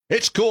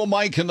It's Cool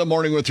Mike in the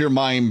morning with your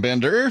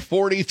Mindbender.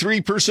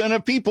 43%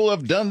 of people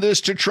have done this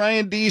to try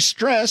and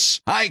de-stress.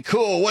 Hi,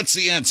 Cool. What's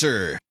the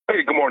answer?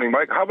 Hey, good morning,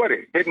 Mike. How about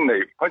it?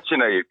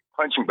 Punching a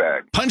punching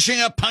bag.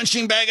 Punching a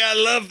punching bag. I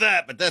love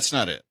that, but that's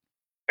not it.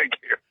 Thank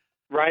you.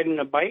 Riding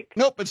a bike?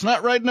 Nope, it's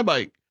not riding a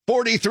bike.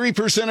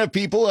 43% of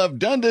people have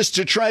done this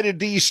to try to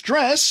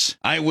de-stress.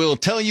 I will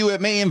tell you it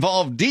may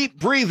involve deep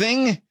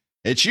breathing.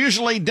 It's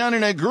usually done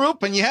in a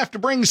group, and you have to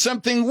bring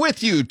something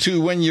with you,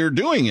 too, when you're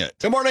doing it.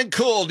 Good morning,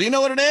 Cool. Do you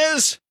know what it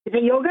is? Is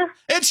it yoga?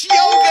 It's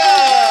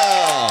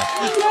yoga!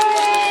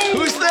 Yay!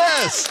 Who's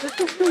this? This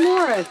is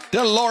Dolores.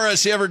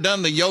 Dolores, you ever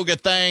done the yoga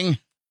thing?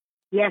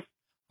 Yes.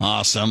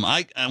 Awesome.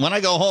 When I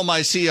go home,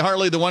 I see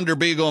Harley the Wonder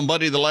Beagle and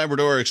Buddy the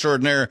Labrador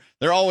Extraordinaire.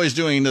 They're always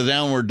doing the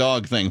downward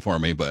dog thing for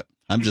me, but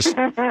I'm just...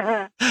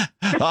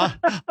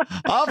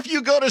 Off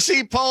you go to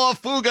see Paula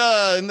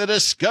Fuga in the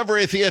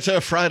Discovery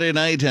Theater Friday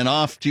night, and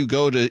off you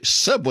go to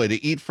Subway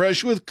to eat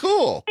fresh with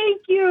Cool.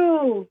 Thank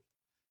you.